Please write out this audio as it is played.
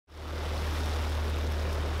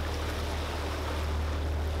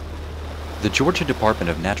The Georgia Department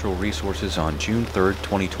of Natural Resources on June 3,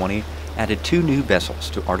 2020, added 2 new vessels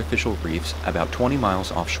to artificial reefs about 20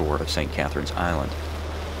 miles offshore of St. Catharines Island.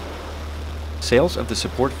 Sales of the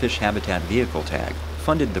Support Fish Habitat Vehicle tag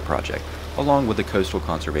funded the project, along with the Coastal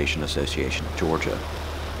Conservation Association of Georgia.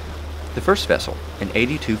 The first vessel, an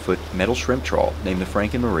 82-foot metal shrimp trawl named the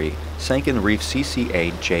Franklin Marie, sank in the reef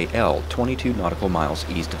CCA-JL 22 nautical miles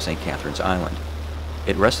east of St. Catharines Island.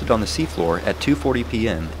 It rested on the seafloor at 2:40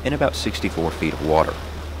 p.m. in about 64 feet of water.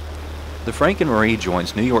 The Franklin Marie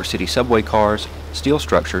joins New York City subway cars, steel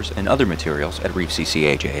structures, and other materials at reef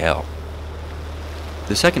CCA-JL.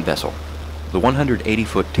 The second vessel, the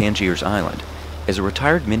 180-foot Tangiers Island, is a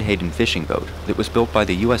retired Menhaden fishing boat that was built by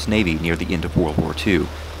the U.S. Navy near the end of World War II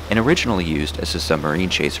and originally used as a submarine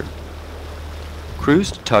chaser.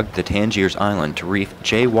 Crews tugged the Tangiers Island to reef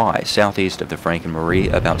JY southeast of the Franklin Marie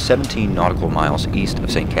about 17 nautical miles east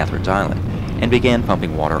of St. Catharines Island and began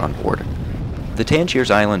pumping water on board. The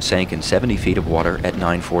Tangiers Island sank in 70 feet of water at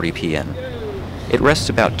 9:40 p.m. It rests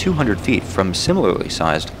about 200 feet from similarly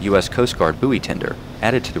sized U.S. Coast Guard buoy tender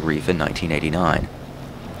added to the reef in 1989.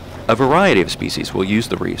 A variety of species will use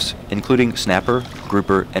the reefs, including snapper,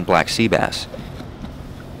 grouper, and black sea bass.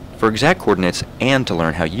 For exact coordinates and to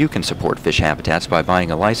learn how you can support fish habitats by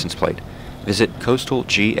buying a license plate, visit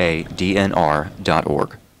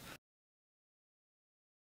coastalgadnr.org.